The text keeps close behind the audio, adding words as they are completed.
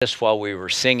Just while we were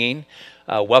singing.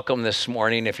 Welcome this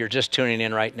morning. If you're just tuning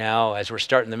in right now as we're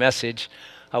starting the message,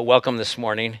 welcome this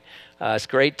morning. It's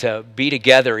great to be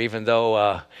together, even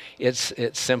though it's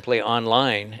simply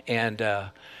online. And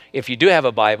if you do have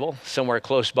a Bible somewhere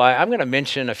close by, I'm going to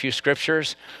mention a few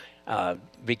scriptures.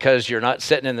 Because you're not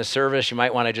sitting in the service, you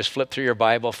might want to just flip through your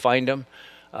Bible, find them.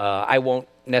 I won't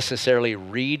necessarily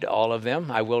read all of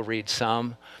them. I will read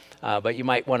some. But you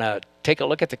might want to take a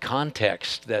look at the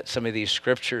context that some of these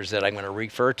scriptures that I'm going to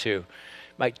refer to,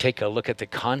 might take a look at the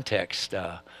context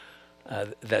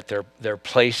that they're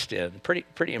placed in.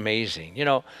 Pretty amazing. You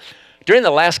know, during the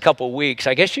last couple of weeks,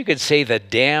 I guess you could say the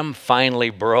dam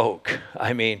finally broke.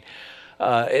 I mean,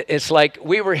 it's like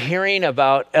we were hearing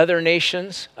about other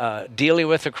nations dealing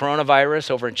with the coronavirus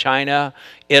over in China,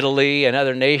 Italy, and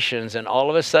other nations, and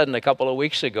all of a sudden, a couple of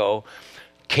weeks ago,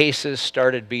 cases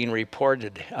started being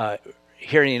reported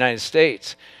here in the United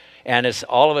States. And it's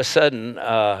all of a sudden,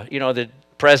 the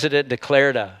president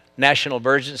declared a national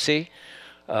emergency.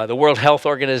 The World Health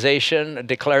Organization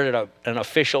declared it an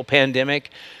official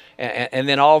pandemic. And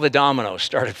then all the dominoes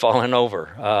started falling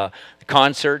over.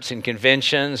 Concerts and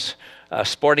conventions,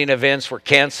 sporting events were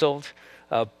canceled.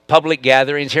 Public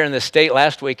gatherings here in the state,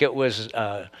 last week it was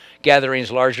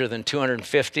gatherings larger than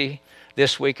 250.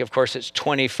 This week, of course, it's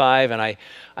 25, and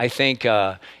I think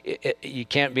you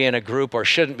can't be in a group or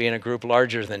shouldn't be in a group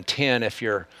larger than 10 if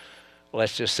you're,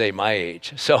 let's just say, my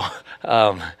age. So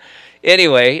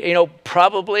anyway,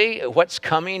 probably what's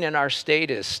coming in our state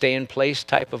is stay-in-place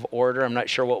type of order. I'm not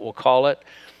sure what we'll call it,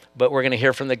 but we're going to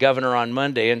hear from the governor on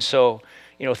Monday. And so,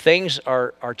 things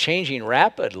are changing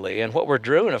rapidly. And what we're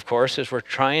doing, of course, is we're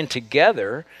trying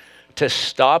together to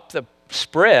stop the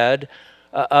spread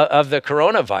of the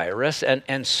coronavirus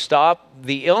and stop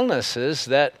the illnesses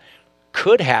that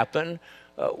could happen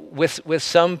with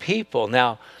some people.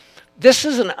 Now, this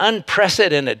is an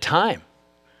unprecedented time.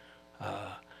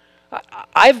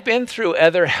 I've been through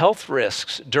other health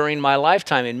risks during my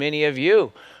lifetime, and many of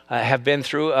you have been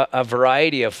through a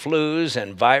variety of flus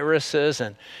and viruses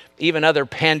and even other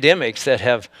pandemics that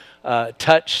have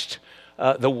touched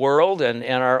the world and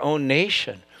our own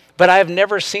nation. But I've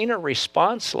never seen a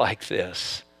response like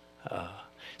this.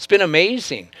 It's been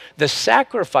amazing. The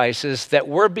sacrifices that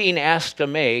we're being asked to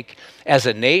make as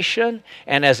a nation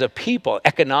and as a people,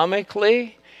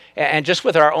 economically, and just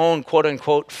with our own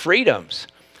quote-unquote freedoms.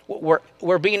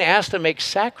 We're being asked to make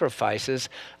sacrifices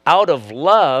out of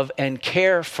love and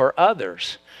care for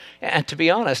others. And to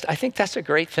be honest, I think that's a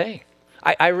great thing.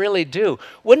 I really do.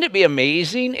 Wouldn't it be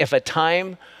amazing if a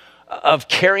time of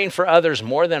caring for others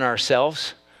more than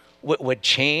ourselves would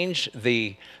change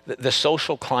the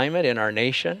social climate in our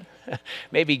nation?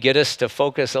 Maybe get us to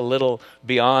focus a little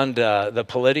beyond the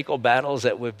political battles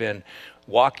that we've been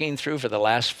walking through for the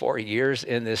last 4 years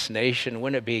in this nation.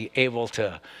 Wouldn't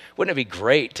it be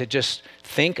great to just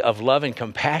think of love and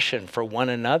compassion for one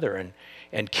another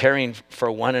and caring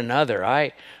for one another?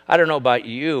 I don't know about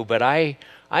you, but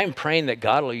I'm praying that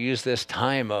God will use this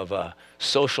time of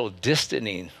social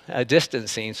distancing,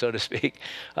 so to speak,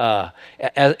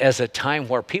 as a time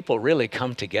where people really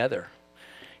come together.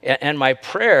 And my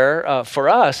prayer for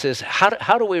us is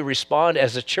how do we respond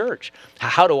as a church?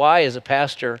 How do I, as a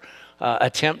pastor,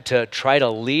 attempt to try to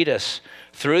lead us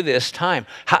through this time?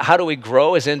 How do we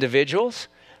grow as individuals?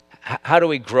 How do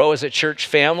we grow as a church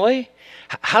family?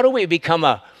 How do we become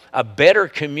a better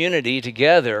community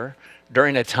together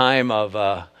during a time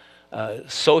of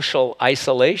social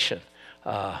isolation?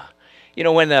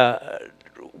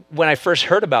 When I first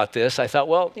heard about this, I thought,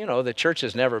 well, the church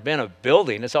has never been a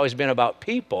building. It's always been about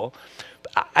people.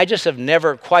 I just have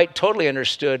never quite totally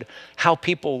understood how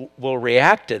people will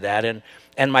react to that.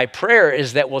 And my prayer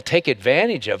is that we'll take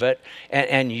advantage of it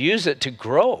and use it to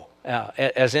grow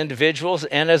as individuals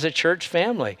and as a church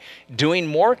family, doing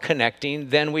more connecting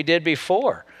than we did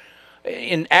before.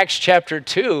 In Acts chapter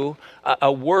 2,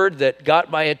 a word that got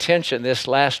my attention this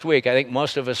last week, I think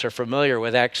most of us are familiar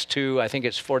with Acts 2, I think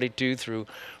it's 42 through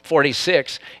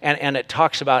 46, and it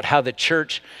talks about how the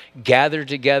church gathered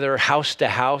together house to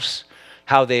house,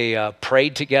 how they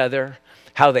prayed together,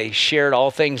 how they shared all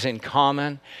things in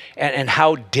common, and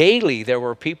how daily there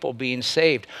were people being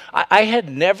saved. I had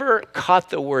never caught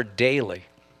the word daily.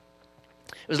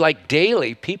 It was like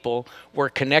daily people were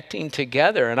connecting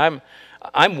together, and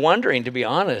I'm wondering, to be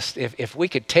honest, if we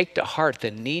could take to heart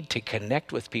the need to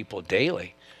connect with people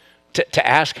daily, to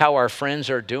ask how our friends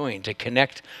are doing, to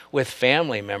connect with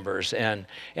family members and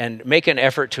make an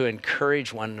effort to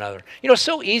encourage one another. It's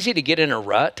so easy to get in a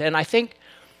rut, and I think,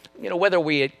 whether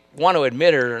we want to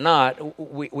admit it or not,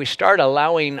 we start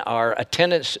allowing our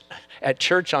attendance at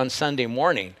church on Sunday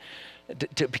morning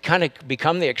to kind of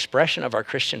become the expression of our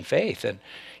Christian faith. And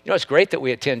it's great that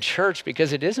we attend church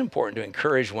because it is important to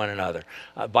encourage one another.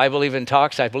 Bible even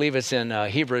talks, I believe it's in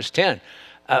Hebrews 10,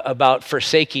 about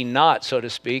forsaking not, so to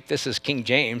speak. This is King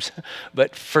James,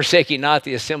 but forsaking not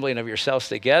the assembling of yourselves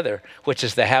together, which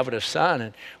is the habit of some.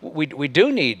 And we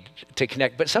do need to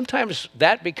connect, but sometimes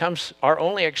that becomes our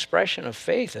only expression of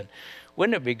faith. And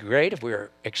wouldn't it be great if we were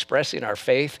expressing our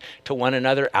faith to one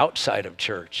another outside of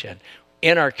church and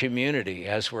in our community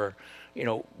as we're,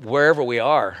 wherever we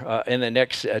are in the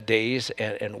next days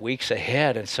and weeks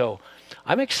ahead. And so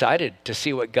I'm excited to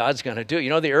see what God's going to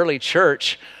do. The early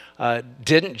church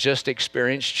didn't just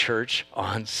experience church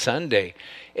on Sunday.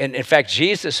 And in fact,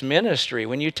 Jesus' ministry,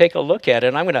 when you take a look at it,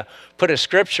 and I'm going to put a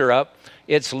scripture up.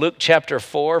 It's Luke chapter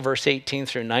 4, verse 18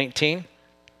 through 19.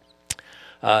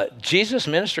 Jesus'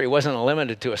 ministry wasn't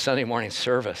limited to a Sunday morning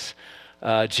service.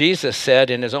 Jesus said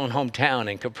in his own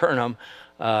hometown in Capernaum,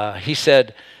 he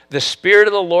said, "The Spirit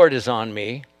of the Lord is on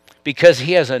me because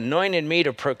he has anointed me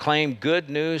to proclaim good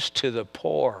news to the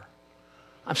poor."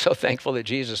 I'm so thankful that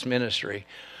Jesus' ministry,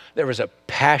 there was a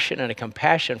passion and a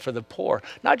compassion for the poor,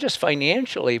 not just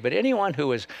financially, but anyone who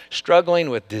was struggling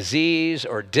with disease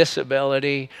or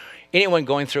disability, anyone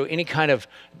going through any kind of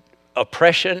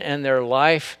oppression in their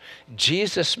life.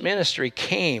 Jesus' ministry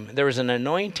came. There was an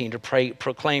anointing to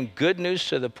proclaim good news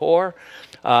to the poor.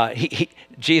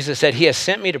 Jesus said, he has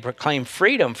sent me to proclaim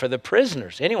freedom for the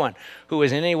prisoners, anyone who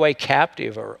is in any way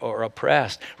captive or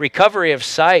oppressed, recovery of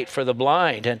sight for the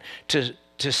blind, and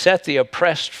to set the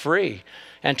oppressed free,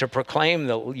 and to proclaim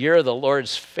the year of the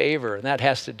Lord's favor. And that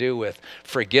has to do with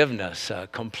forgiveness,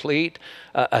 complete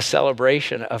a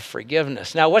celebration of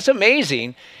forgiveness. Now, what's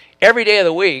amazing, every day of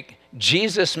the week,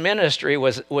 Jesus' ministry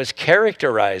was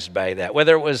characterized by that.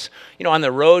 Whether it was, on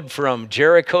the road from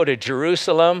Jericho to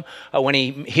Jerusalem, when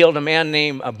he healed a man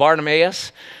named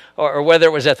Bartimaeus, or whether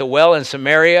it was at the well in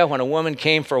Samaria when a woman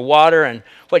came for water and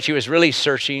what she was really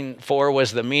searching for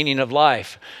was the meaning of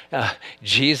life.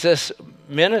 Jesus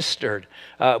ministered.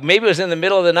 Maybe it was in the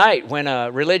middle of the night when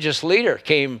a religious leader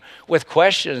came with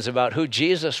questions about who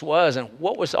Jesus was and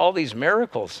what was all these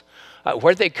miracles.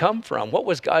 Where'd they come from? What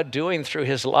was God doing through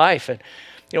his life? And,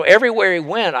 everywhere he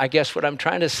went, I guess what I'm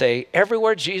trying to say,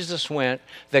 everywhere Jesus went,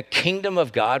 the kingdom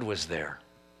of God was there.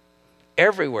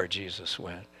 Everywhere Jesus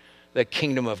went, the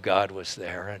kingdom of God was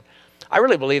there. And I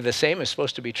really believe the same is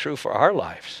supposed to be true for our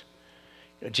lives.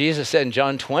 Jesus said in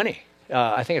John 20,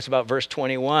 I think it's about verse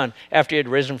 21, after he had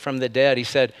risen from the dead, he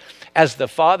said, "As the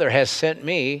Father has sent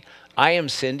me, I am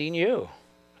sending you."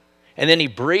 And then he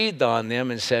breathed on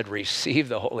them and said, "Receive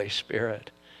the Holy Spirit."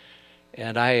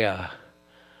 And I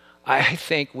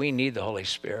think we need the Holy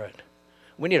Spirit.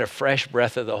 We need a fresh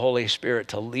breath of the Holy Spirit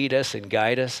to lead us and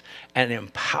guide us and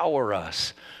empower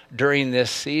us during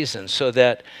this season so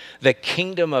that the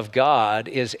kingdom of God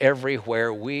is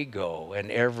everywhere we go and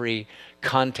every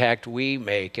contact we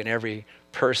make and every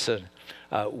person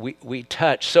we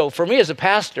touch. So for me as a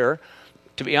pastor,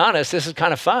 to be honest, this is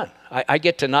kind of fun. I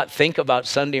get to not think about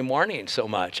Sunday morning so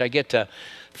much. I get to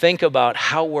think about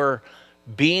how we're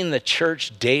being the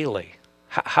church daily,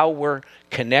 how we're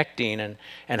connecting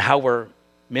and how we're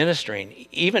ministering,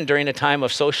 even during a time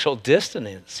of social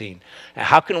distancing.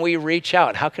 How can we reach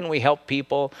out? How can we help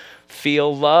people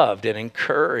feel loved and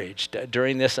encouraged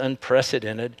during this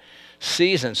unprecedented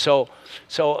season? So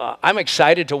I'm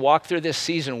excited to walk through this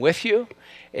season with you.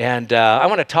 And I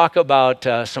want to talk about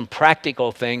some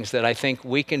practical things that I think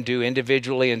we can do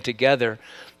individually and together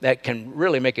that can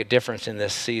really make a difference in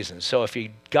this season. So if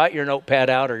you got your notepad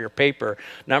out or your paper,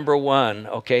 number one,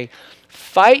 okay,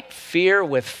 fight fear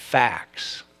with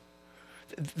facts.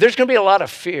 There's going to be a lot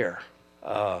of fear.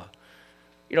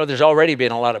 There's already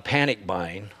been a lot of panic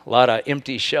buying, a lot of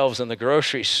empty shelves in the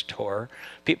grocery store.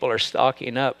 People are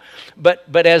stocking up.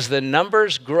 But as the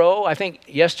numbers grow, I think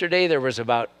yesterday there was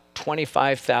about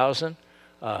 25,000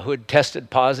 who had tested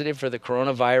positive for the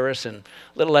coronavirus and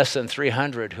a little less than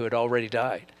 300 who had already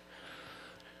died.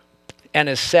 And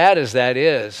as sad as that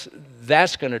is,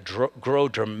 that's going to grow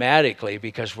dramatically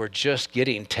because we're just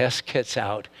getting test kits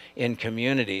out in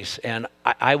communities. And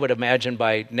I would imagine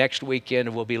by next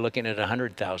weekend, we'll be looking at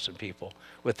 100,000 people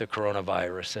with the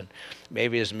coronavirus and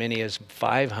maybe as many as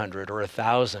 500 or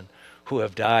 1,000 who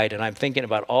have died. And I'm thinking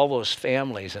about all those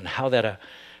families and how that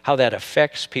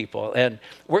affects people. And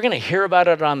we're going to hear about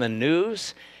it on the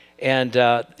news. And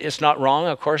it's not wrong,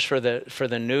 of course, for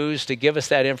the news to give us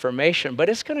that information, but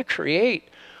it's going to create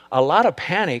a lot of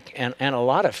panic and a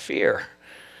lot of fear.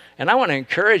 And I want to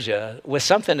encourage you with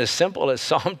something as simple as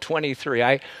Psalm 23.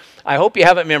 I hope you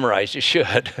have it memorized. You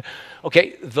should.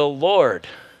 Okay, the Lord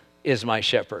is my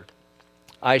shepherd.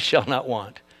 I shall not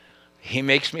want. He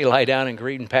makes me lie down in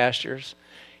green pastures.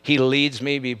 He leads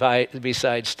me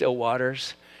beside still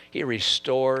waters. He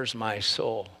restores my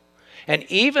soul. And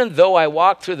even though I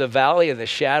walk through the valley of the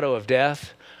shadow of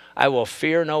death, I will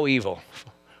fear no evil,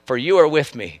 for you are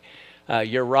with me.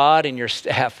 Your rod and your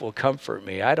staff will comfort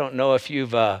me. I don't know if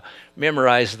you've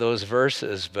memorized those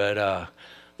verses, but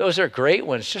those are great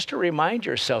ones just to remind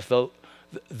yourself,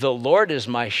 the Lord is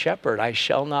my shepherd, I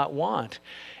shall not want.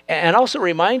 And also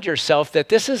remind yourself that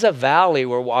this is a valley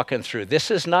we're walking through.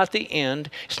 This is not the end.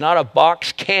 It's not a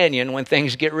box canyon when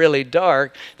things get really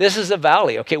dark. This is a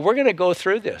valley. Okay, we're going to go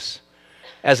through this.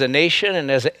 As a nation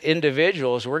and as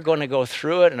individuals, we're going to go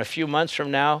through it. And a few months from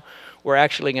now, we're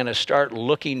actually going to start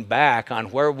looking back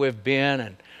on where we've been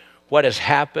and what has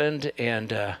happened.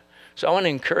 And so I want to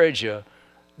encourage you,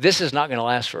 this is not going to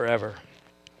last forever.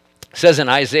 It says in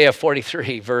Isaiah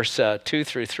 43, verse 2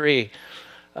 through 3,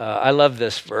 I love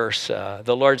this verse.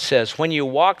 The Lord says, when you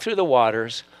walk through the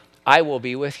waters, I will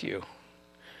be with you.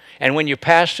 And when you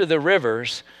pass through the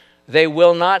rivers, they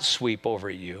will not sweep over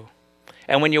you.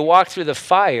 And when you walk through the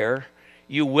fire,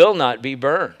 you will not be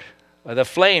burned. The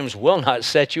flames will not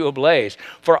set you ablaze.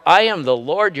 For I am the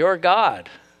Lord your God,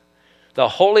 the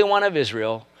Holy One of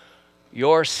Israel,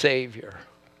 your Savior.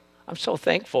 I'm so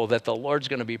thankful that the Lord's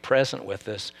going to be present with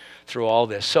us through all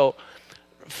this. So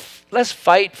let's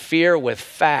fight fear with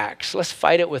facts. Let's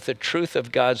fight it with the truth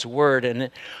of God's word.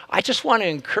 And I just want to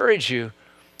encourage you,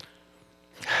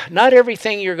 not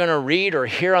everything you're going to read or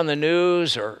hear on the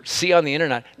news or see on the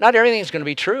internet, not everything is going to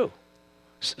be true.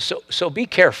 So be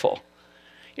careful.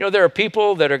 You know, there are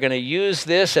people that are going to use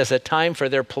this as a time for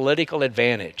their political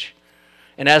advantage.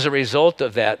 And as a result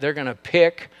of that, they're going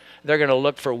to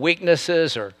look for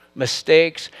weaknesses or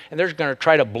mistakes, and they're going to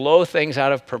try to blow things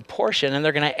out of proportion, and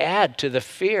they're going to add to the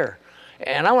fear.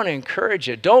 And I want to encourage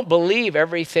you, don't believe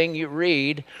everything you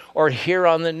read or hear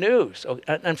on the news.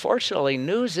 Unfortunately,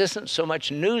 news isn't so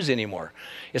much news anymore.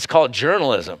 It's called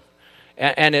journalism,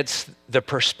 and it's the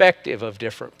perspective of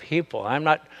different people. I'm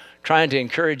not trying to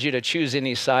encourage you to choose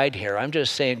any side here. I'm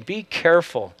just saying be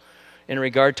careful in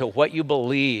regard to what you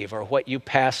believe or what you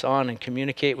pass on and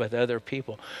communicate with other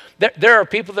people. There are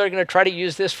people that are going to try to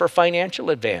use this for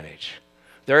financial advantage.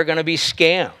 There are going to be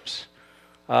scams.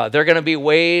 There are going to be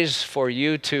ways for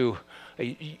you to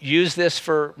use this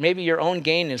for maybe your own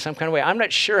gain in some kind of way. I'm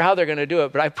not sure how they're going to do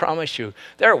it, but I promise you,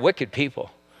 there are wicked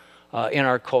people in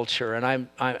our culture. And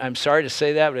I'm sorry to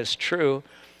say that, but it's true.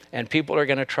 And people are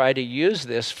going to try to use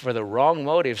this for the wrong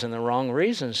motives and the wrong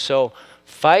reasons. So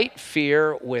fight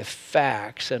fear with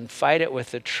facts and fight it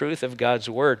with the truth of God's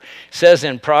word. It says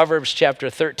in Proverbs chapter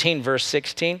 13, verse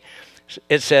 16,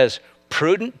 it says,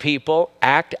 prudent people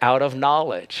act out of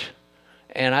knowledge.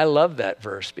 And I love that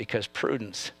verse because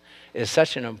prudence is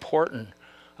such an important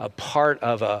part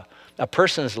of a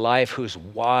person's life who's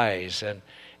wise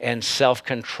and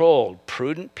self-controlled.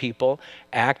 Prudent people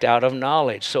act out of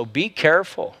knowledge. So be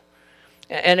careful.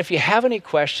 And if you have any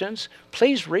questions,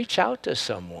 please reach out to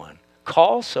someone.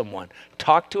 Call someone.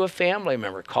 Talk to a family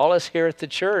member. Call us here at the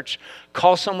church.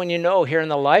 Call someone you know here in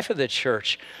the life of the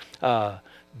church.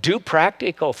 Do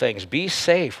practical things. Be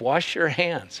safe. Wash your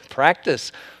hands.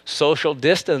 Practice social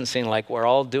distancing like we're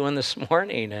all doing this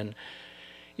morning. And,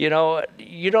 you know,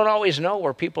 you don't always know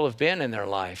where people have been in their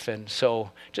life. And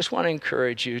so just want to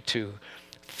encourage you to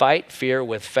fight fear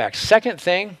with facts. Second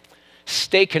thing,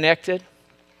 stay connected.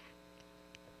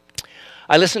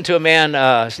 I listened to a man,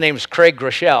 his name is Craig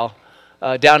Groeschel,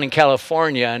 down in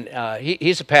California, and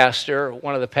he's a pastor,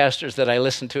 one of the pastors that I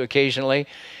listen to occasionally.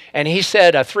 And he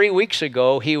said 3 weeks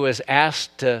ago he was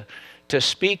asked to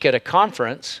speak at a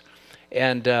conference,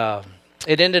 and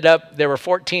it ended up there were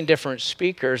 14 different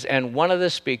speakers, and one of the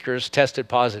speakers tested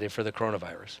positive for the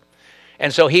coronavirus.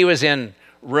 And so he was in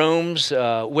rooms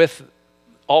with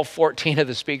all 14 of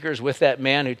the speakers with that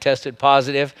man who tested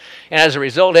positive. And as a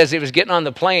result, as he was getting on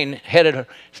the plane headed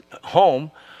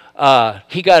home,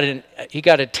 he got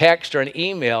a text or an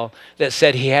email that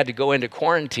said he had to go into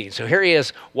quarantine. So here he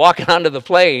is walking onto the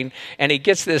plane, and he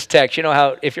gets this text. You know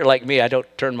how, if you're like me, I don't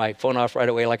turn my phone off right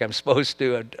away like I'm supposed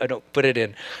to. I don't put it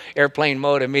in airplane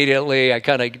mode immediately. I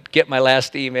kind of get my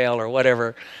last email or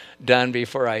whatever done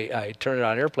before I turn it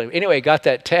on airplane. Anyway, got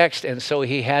that text, and so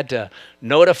he had to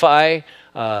notify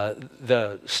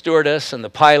the stewardess and the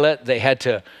pilot. They had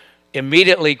to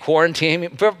immediately quarantine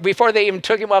him. Before they even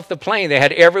took him off the plane, they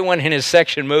had everyone in his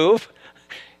section move.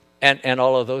 And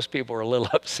all of those people were a little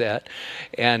upset.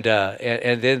 And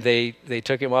then they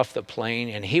took him off the plane,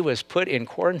 and he was put in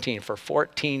quarantine for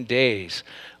 14 days,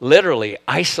 literally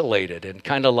isolated and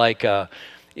kind of like,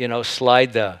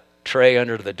 slide the tray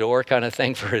under the door kind of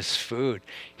thing for his food.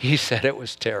 He said it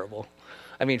was terrible.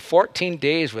 I mean, 14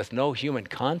 days with no human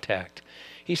contact.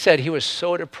 He said he was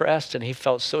so depressed and he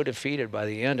felt so defeated by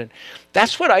the end. And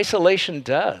that's what isolation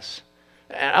does.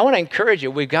 And I want to encourage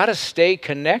you, we've got to stay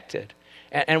connected.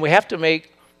 And we have to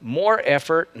make more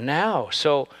effort now.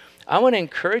 So I want to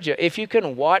encourage you, if you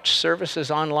can watch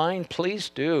services online, please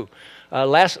do.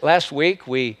 Last week,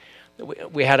 we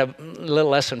had a little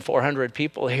less than 400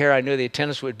 people here. I knew the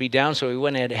attendance would be down, so we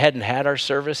went ahead and had our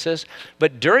services.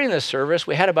 But during the service,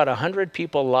 we had about 100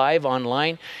 people live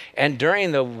online. And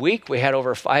during the week, we had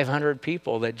over 500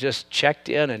 people that just checked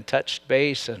in and touched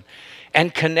base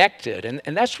and connected.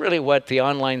 And that's really what the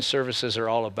online services are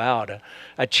all about,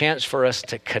 a chance for us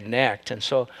to connect. And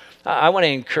so I want to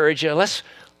encourage you,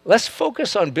 let's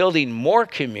focus on building more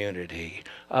community.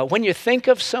 When you think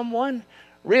of someone,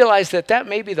 realize that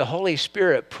may be the Holy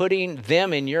Spirit putting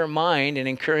them in your mind and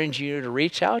encouraging you to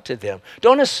reach out to them.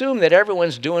 Don't assume that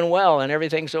everyone's doing well and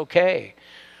everything's okay.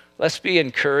 Let's be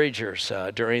encouragers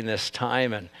during this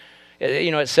time. And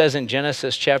it says in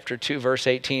Genesis chapter 2, verse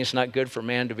 18, it's not good for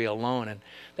man to be alone. And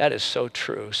that is so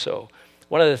true. So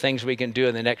one of the things we can do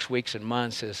in the next weeks and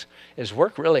months is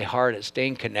work really hard at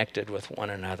staying connected with one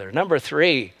another. Number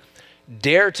 3,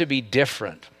 dare to be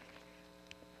different.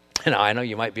 And I know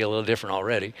you might be a little different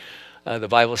already. The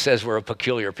Bible says we're a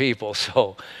peculiar people,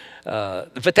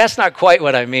 but that's not quite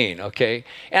what I mean, okay?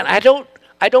 And I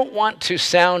don't want to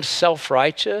sound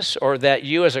self-righteous or that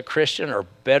you as a Christian are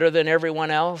better than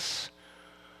everyone else.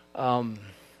 There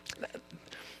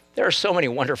are so many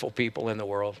wonderful people in the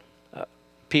world.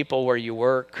 People where you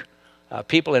work,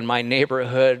 people in my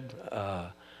neighborhood,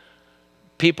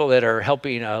 people that are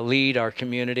helping lead our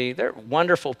community. They're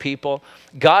wonderful people.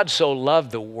 God so loved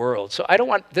the world. So I don't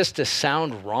want this to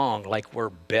sound wrong, like we're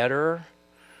better.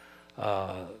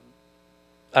 I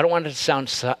don't want it to sound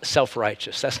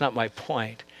self-righteous. That's not my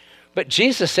point. But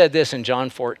Jesus said this in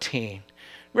John 14.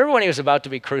 Remember when he was about to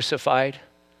be crucified?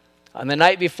 On the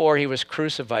night before he was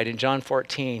crucified in John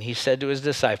 14, he said to his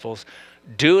disciples,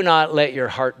 "Do not let your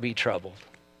heart be troubled.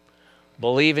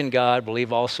 Believe in God,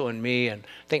 believe also in me." And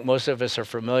I think most of us are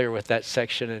familiar with that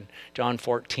section in John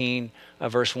 14,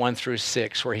 verse 1 through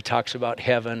 6, where he talks about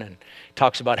heaven and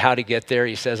talks about how to get there.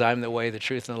 He says, "I'm the way, the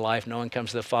truth, and the life. No one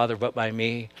comes to the Father but by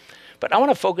me." But I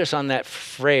want to focus on that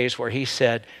phrase where he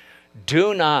said,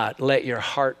 "Do not let your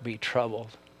heart be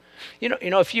troubled." You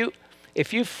know,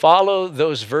 if you follow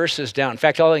those verses down, in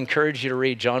fact, I'll encourage you to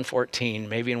read John 14,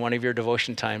 maybe in one of your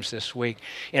devotion times this week.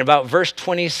 In about verse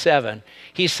 27,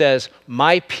 he says,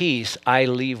 "My peace I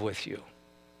leave with you."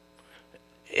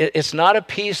 It's not a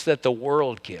peace that the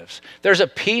world gives. There's a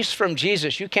peace from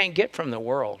Jesus you can't get from the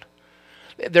world.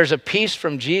 There's a peace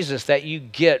from Jesus that you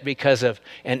get because of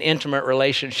an intimate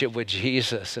relationship with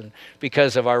Jesus and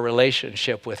because of our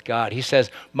relationship with God. He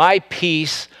says, "My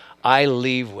peace I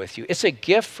leave with you." It's a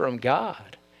gift from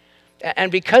God.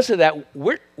 And because of that,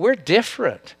 we're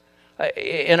different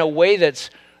in a way that's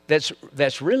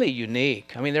really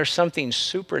unique. I mean, there's something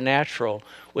supernatural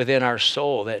within our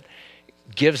soul that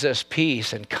gives us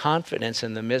peace and confidence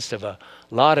in the midst of a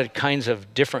lot of kinds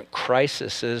of different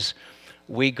crises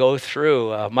we go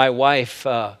through. My wife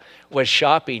was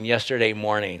shopping yesterday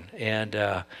morning, and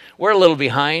we're a little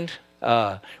behind.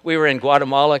 We were in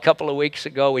Guatemala a couple of weeks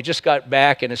ago. We just got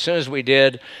back, and as soon as we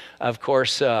did, of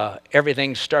course,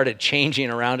 everything started changing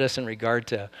around us in regard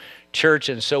to church,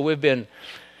 and so we've been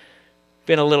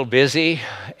a little busy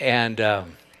and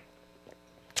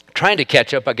trying to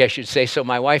catch up, I guess you'd say. So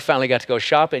my wife finally got to go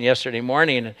shopping yesterday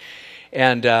morning,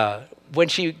 and when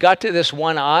she got to this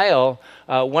one aisle,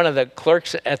 one of the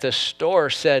clerks at the store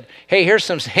said, "Hey, here's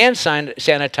some hand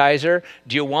sanitizer.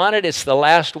 Do you want it? It's the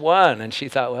last one." And she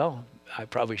thought, well, I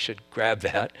probably should grab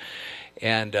that.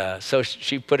 And so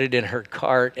she put it in her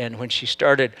cart. And when she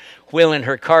started wheeling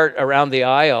her cart around the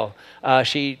aisle,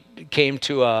 she came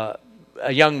to a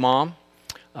young mom,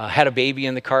 had a baby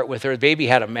in the cart with her. The baby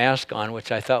had a mask on, which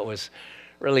I thought was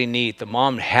really neat. The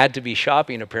mom had to be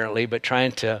shopping, apparently, but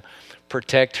trying to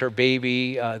protect her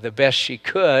baby the best she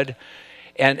could.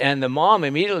 And the mom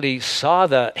immediately saw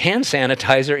the hand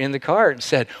sanitizer in the cart and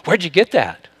said, "Where'd you get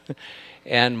that?"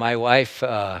 And my wife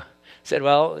said,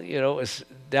 "Well, it was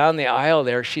down the aisle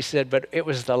there." She said, "But it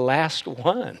was the last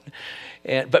one.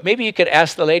 But maybe you could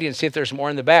ask the lady and see if there's more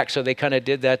in the back." So they kind of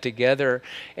did that together.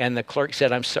 And the clerk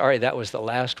said, "I'm sorry, that was the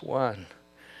last one."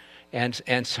 And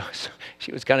so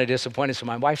she was kind of disappointed. So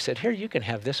my wife said, "Here, you can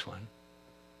have this one."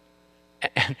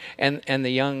 And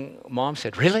the young mom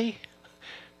said, "Really?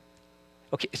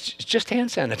 Okay, it's just hand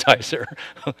sanitizer."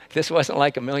 This wasn't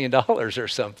like $1 million or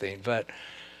something. But,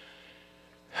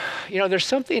 there's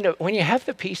something, when you have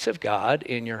the peace of God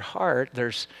in your heart,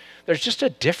 there's just a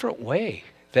different way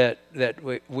that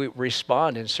we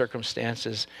respond in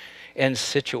circumstances and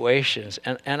situations.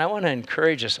 And I want to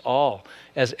encourage us all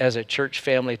as a church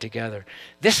family together.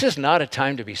 This is not a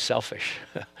time to be selfish.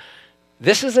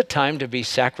 This is a time to be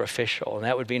sacrificial, and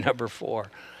that would be number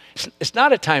 4. It's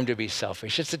not a time to be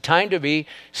selfish. It's a time to be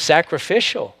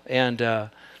sacrificial. And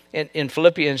in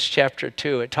Philippians chapter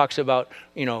 2, it talks about,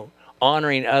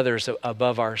 honoring others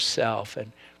above ourselves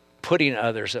and putting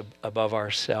others above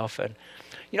ourselves. And,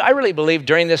 I really believe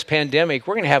during this pandemic,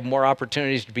 we're going to have more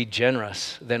opportunities to be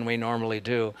generous than we normally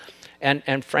do.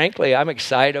 And frankly, I'm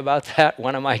excited about that.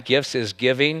 One of my gifts is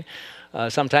giving,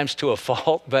 sometimes to a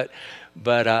fault, but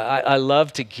I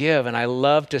love to give, and I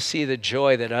love to see the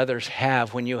joy that others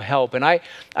have when you help. And I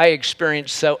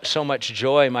experience so much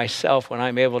joy myself when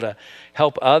I'm able to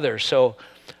help others. So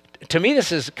to me,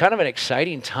 this is kind of an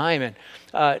exciting time.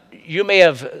 And you may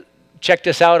have checked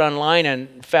us out online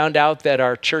and found out that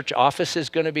our church office is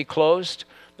going to be closed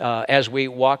as we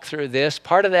walk through this.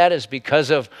 Part of that is because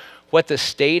of what the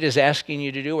state is asking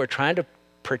you to do. We're trying to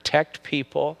protect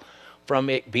people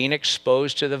from it being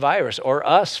exposed to the virus, or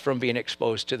us from being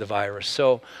exposed to the virus.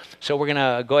 So we're going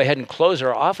to go ahead and close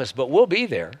our office, but we'll be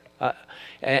there.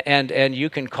 And you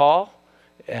can call.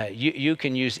 You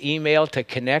can use email to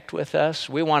connect with us.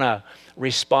 We want to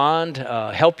respond,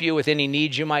 help you with any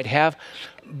needs you might have.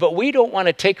 But we don't want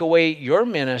to take away your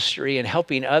ministry and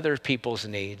helping other people's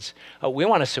needs. We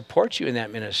want to support you in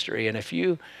that ministry. And if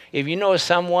you know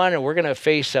someone, and we're going to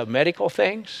face medical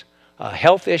things,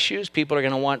 health issues, people are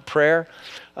going to want prayer.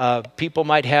 People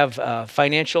might have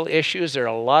financial issues. There are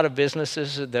a lot of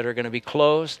businesses that are going to be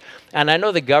closed. And I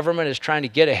know the government is trying to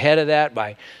get ahead of that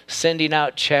by sending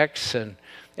out checks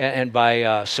and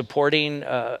by supporting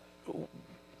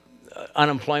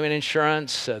unemployment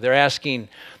insurance. They're asking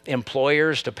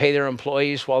employers to pay their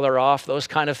employees while they're off, those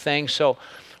kind of things. So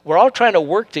we're all trying to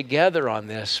work together on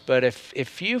this. But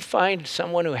if you find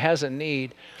someone who has a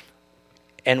need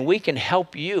and we can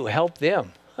help you, help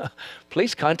them,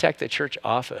 please contact the church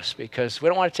office, because we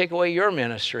don't want to take away your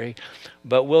ministry,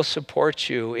 but we'll support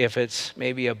you if it's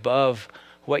maybe above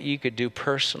what you could do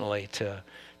personally to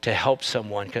help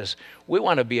someone, because we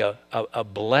want to be a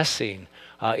blessing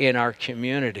in our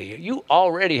community. You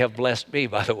already have blessed me,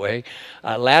 by the way.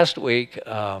 Last week,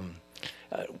 our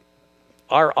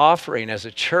offering as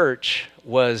a church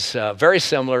was very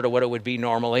similar to what it would be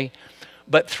normally,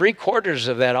 but 3/4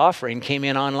 of that offering came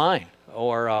in online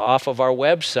or off of our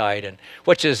website, and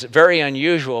which is very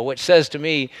unusual, which says to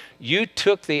me, you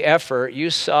took the effort, you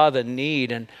saw the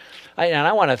need, and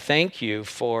I want to thank you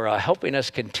for helping us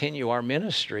continue our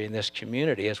ministry in this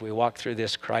community as we walk through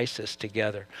this crisis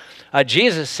together.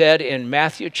 Jesus said in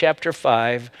Matthew chapter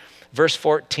 5, verse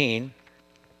 14,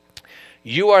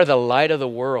 "You are the light of the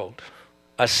world.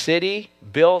 A city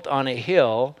built on a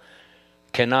hill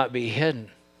cannot be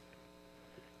hidden."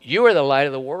 You are the light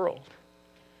of the world.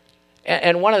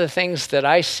 And one of the things that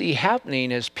I see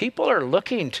happening is people are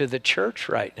looking to the church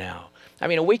right now. I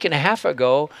mean, a week and a half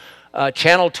ago,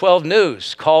 Channel 12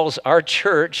 News calls our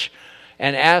church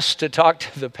and asks to talk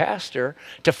to the pastor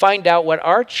to find out what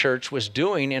our church was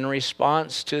doing in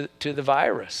response to the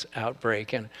virus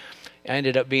outbreak. And I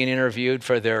ended up being interviewed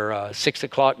for their 6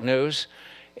 o'clock news.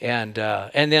 And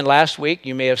then last week,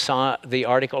 you may have saw the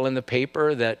article in the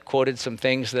paper that quoted some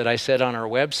things that I said on our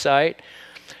website.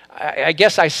 I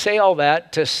guess I say all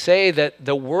that to say that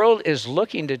the world is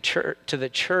looking to the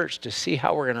church to see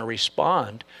how we're going to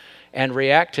respond and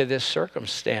react to this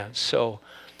circumstance. So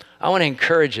I want to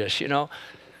encourage us,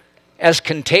 as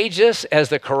contagious as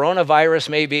the coronavirus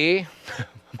may be,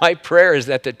 my prayer is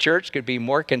that the church could be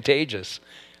more contagious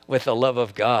with the love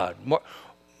of God,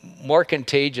 more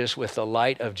contagious with the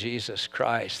light of Jesus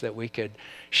Christ, that we could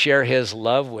share his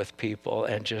love with people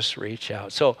and just reach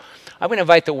out. So I'm going to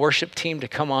invite the worship team to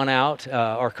come on out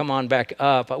or come on back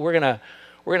up. We're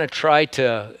going to try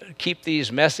to keep these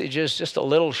messages just a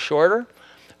little shorter.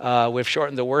 We've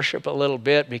shortened the worship a little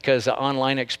bit because the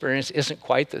online experience isn't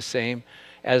quite the same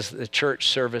as the church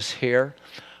service here.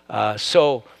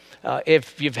 So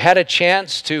if you've had a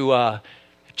chance to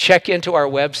check into our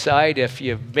website, if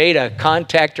you've made a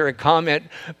contact or a comment,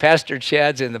 Pastor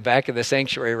Chad's in the back of the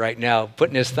sanctuary right now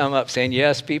putting his thumb up saying,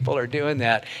 yes, people are doing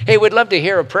that. Hey, we'd love to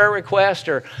hear a prayer request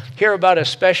or hear about a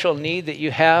special need that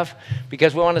you have,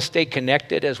 because we want to stay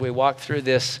connected as we walk through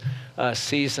this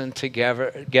season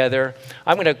together.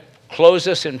 I'm going to close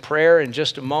us in prayer in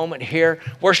just a moment here.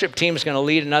 Worship team is going to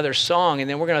lead another song, and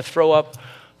then we're going to throw up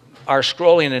our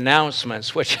scrolling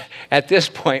announcements, which at this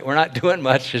point we're not doing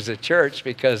much as a church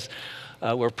because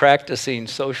we're practicing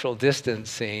social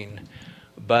distancing.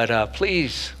 But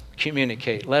please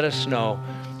communicate. Let us know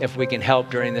if we can help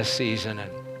during this season.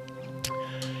 And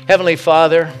Heavenly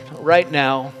Father, right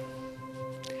now,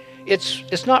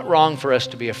 it's not wrong for us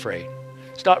to be afraid.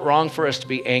 It's not wrong for us to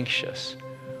be anxious.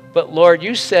 But Lord,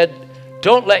 you said,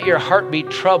 don't let your heart be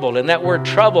troubled. And that word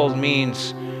troubled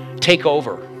means take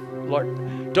over.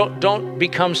 Lord, don't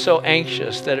become so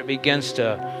anxious that it begins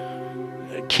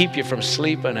to keep you from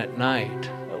sleeping at night.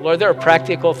 Lord, there are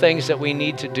practical things that we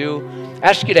need to do. I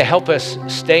ask you to help us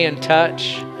stay in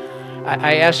touch.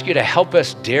 I ask you to help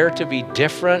us dare to be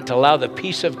different, to allow the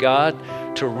peace of God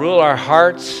to rule our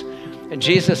hearts. And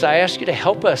Jesus, I ask you to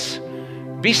help us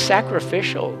be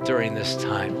sacrificial during this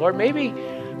time. Lord, maybe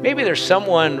there's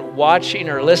someone watching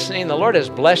or listening. The Lord has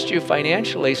blessed you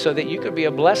financially so that you could be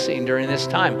a blessing during this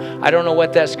time. I don't know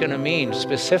what that's going to mean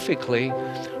specifically,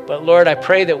 but Lord, I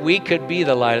pray that we could be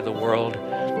the light of the world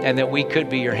and that we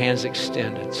could be your hands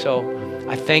extended. So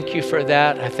I thank you for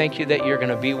that. I thank you that you're going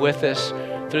to be with us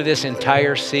through this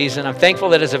entire season. I'm thankful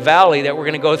that it's a valley that we're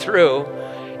going to go through,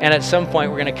 and at some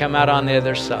point we're going to come out on the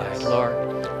other side.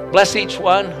 Lord, bless each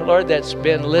one, Lord, that's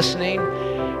been listening,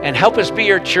 and help us be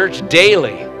your church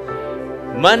daily,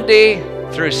 Monday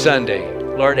through Sunday.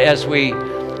 Lord, as we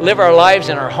live our lives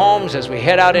in our homes, as we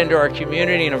head out into our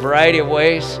community in a variety of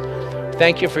ways,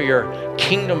 thank you for your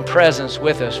kingdom presence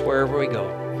with us wherever we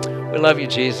go. We love you,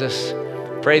 Jesus.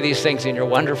 Pray these things in your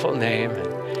wonderful name.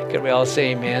 Could we all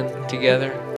say amen together?